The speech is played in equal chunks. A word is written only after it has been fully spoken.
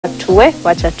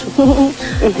wacha tu.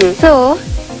 So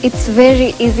it's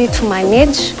very easy to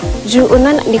manage. Juu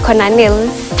unaona niko na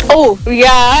nails. Oh,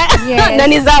 yeah. Yes.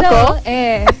 Nani zako?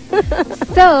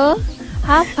 So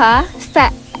hapa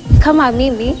kama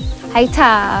mimi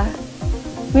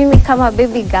mimi kama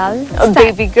baby girl.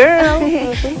 Baby girl.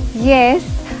 Yes.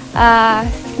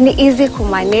 Ni easy ku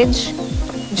manage.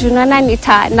 Juu unaona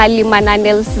nalima na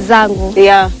nails zangu.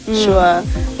 Yeah, sure.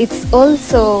 It's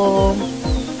also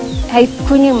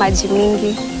haikunywi maji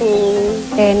mingi.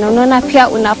 Na unaona pia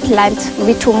una plant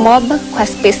vitu mob kwa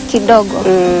space kidogo.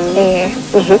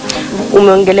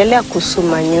 Umeongelelea kuhusu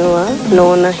manure.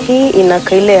 Naona hii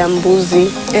inakaa ile ya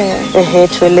mbuzi.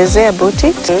 Tuelezea about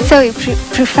it. So we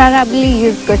preferably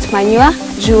use goat manure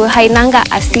juu hainanga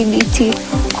acidity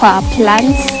kwa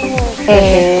plants.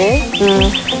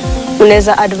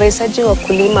 Unaweza advise aje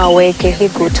wakulima waweke hii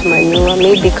goat manure,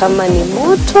 maybe kama ni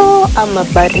moto ama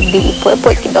baridi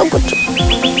ipoe kidogo tu?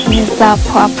 Nisa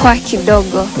poa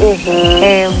kidogo.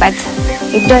 But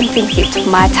I don't think it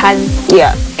matters.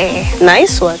 Yeah.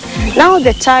 Nice one. Now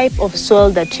the type of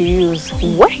soil that you use.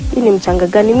 Hii ni mchanga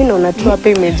gani? Mimi naona tu hapa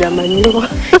imejaa manure.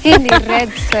 Hii ni red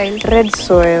soil. Red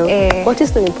soil. What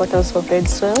is the importance of red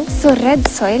soil? So red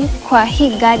soil kwa hii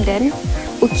garden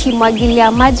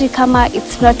ukimwagilia maji kama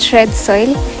it's not red soil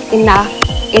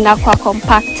inakuwa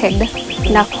compacted,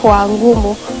 inakuwa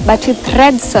ngumu, but with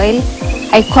red soil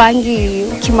haikwangi,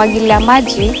 ukimwagilia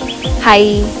maji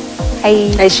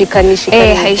haishikani.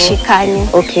 Haishikani.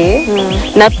 Okay.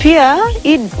 Na pia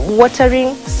hii watering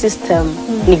system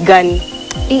ni gani?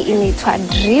 Hii inaitwa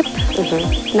drip.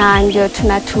 Na ndio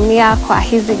tunatumia kwa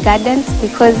hizi gardens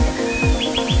because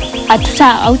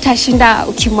hautashinda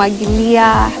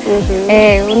ukimwagilia.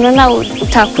 Unaona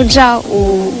utakuja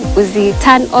uzi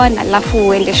turn on alafu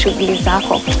uende shughuli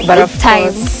zako. But of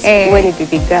course, when you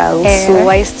baby girl, so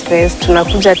why stress?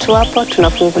 Tunakuja tu hapo,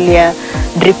 tunafungulia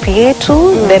drip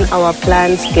yetu, then our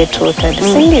plants get watered.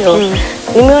 Sindio?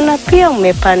 Nimeona pia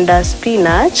umepanda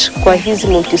spinach kwa hizi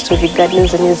multi-story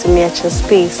gardens zenye zimeacha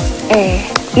space.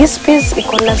 Hii space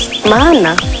iko na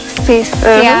maana? Space,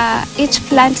 yeah, each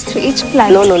plant to each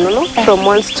plant. No. From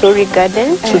one story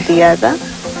garden to the other.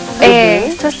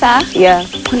 Sasa,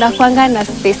 kuna kuanga na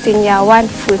spacing ya 1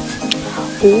 foot.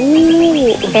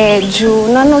 Juu,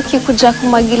 unaona ukikuja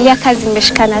kumwagilia kazi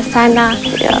imeshikana sana.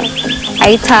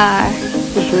 Haita,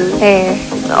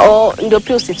 ndio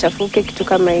pia usichafuke kitu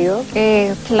kama hiyo.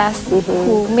 Plus,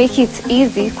 to make it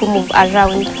easy to move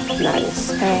around.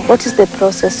 Nice. What is the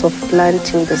process of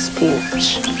planting the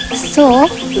spinach? So,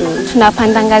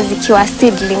 tunapandanga zikiwa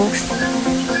seedlings.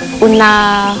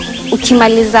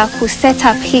 Ukimaliza kuset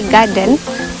up hii garden,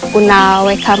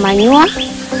 unaweka manure,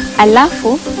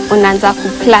 alafu unaanza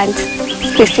kuplant.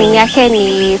 Spacing yake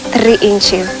ni 3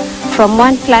 inches from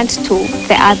one plant to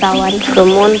the other one.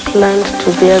 From one plant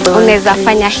to the other one. Unaweza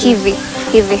fanya hivi.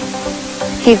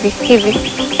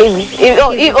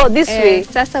 Oh, this way.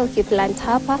 Sasa ukiplant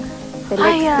hapa, the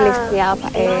next place ni hapa.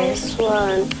 Nice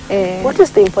one. What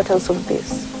is the importance of this?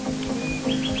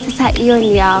 Sasa hiyo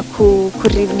ni ya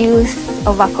reduce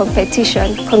over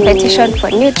competition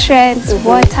for nutrients,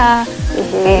 water.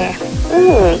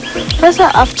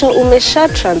 Sasa after umesha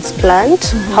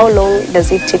transplant, how long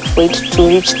does it take for it to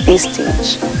reach this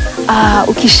stage?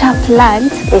 Ukisha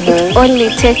plant, it only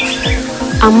takes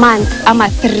a month ama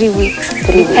 3 weeks,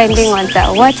 depending on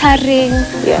the watering,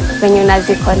 when you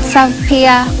nazi conserve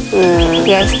pia.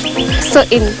 Yes. So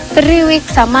in 3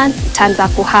 weeks, a month, utaanza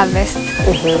ku harvest.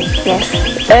 Yes.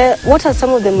 What are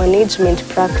some of the management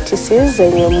practices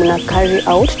zenye mna carry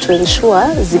out to ensure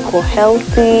ziko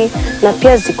healthy na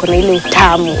pia ziko na ile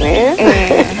utamu?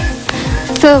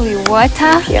 So we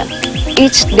water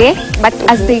each day, but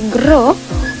as they grow,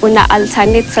 una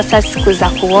alternate sasa siku za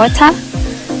kuwater.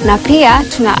 Na pia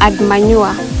tuna add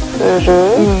manure.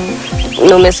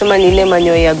 Na umesema ni ile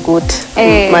manure ya goat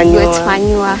manure. Goat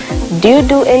manure. Do you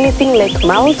do anything like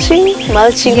mulching?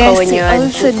 Mulching kwa wenye Yes, we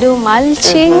also do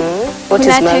mulching. What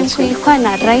is mulching? Kulikuwa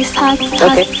na rice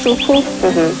husk, supu.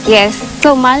 Yes,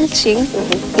 so mulching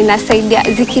inasaidia,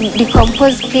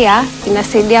 decompose pia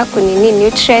inasaidia kunini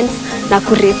nutrients na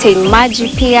kuretain maji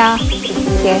pia.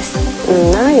 Yes.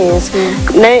 Nice.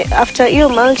 Now, after your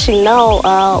mulching now,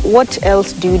 what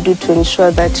else do you do to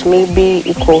ensure that maybe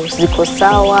ziko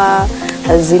sawa,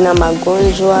 hazina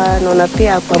magonjwa, naona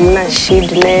pia kwa mna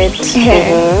shade net?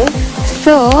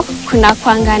 So, kuna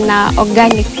kuanga na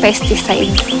organic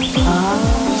pesticides.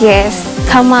 Yes,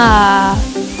 kama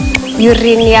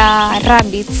urine ya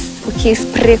rabbits,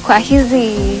 ukispray kwa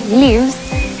hizi leaves,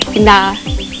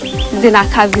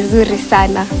 zinakaa vizuri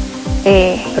sana.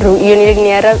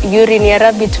 Urine ya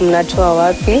rabbit mnatoa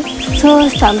wapi? So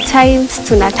sometimes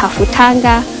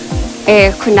tunatafutanga,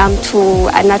 kuna mtu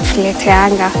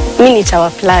anatuleteanga. Mimi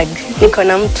nitawaplug. Niko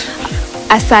na mtu.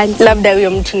 Asante. Labda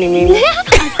huyo mtu ni mimi.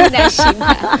 Hakuna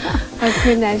shida.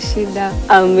 Hakuna shida.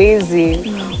 Amazing.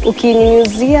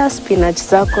 Ukinyunyuzia spinach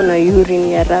zako na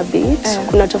urine ya rabbit,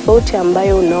 kuna tofauti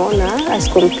ambayo unaona as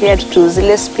compared to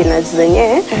zile spinach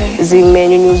zenye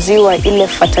zimenyunyuziwa ile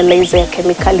fertilizer ya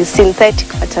kemikali, synthetic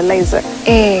fertilizer?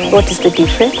 What is the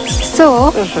difference?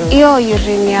 So, hiyo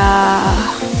urine ya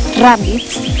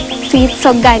rabbit, it's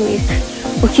organic.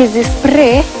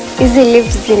 Ukizispray, hizi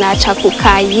leaves zinaacha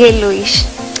kukaa yellowish.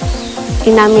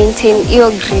 Ina maintain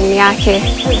hiyo green yake.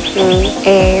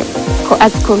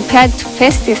 As compared to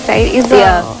pesticide, hizo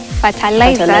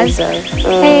fertilizers.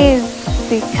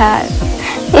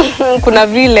 Kuna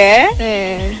vile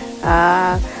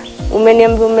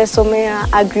umeniambia umesomea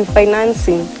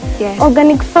agri-financing. Yes.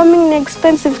 Organic farming ni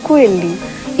expensive kweli?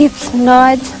 It's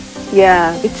not.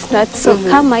 Yeah. It's not. So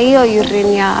kama hiyo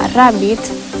urine ya rabbit,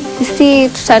 sisi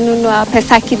tutanunua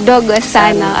pesa kidogo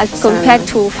sana as compared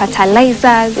to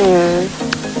fertilizers.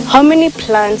 How many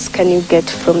plants can you get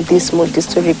from this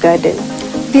multi-story garden?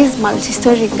 This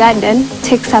multi-story garden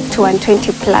takes up to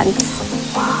 120 plants.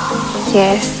 Wow.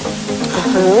 Yes.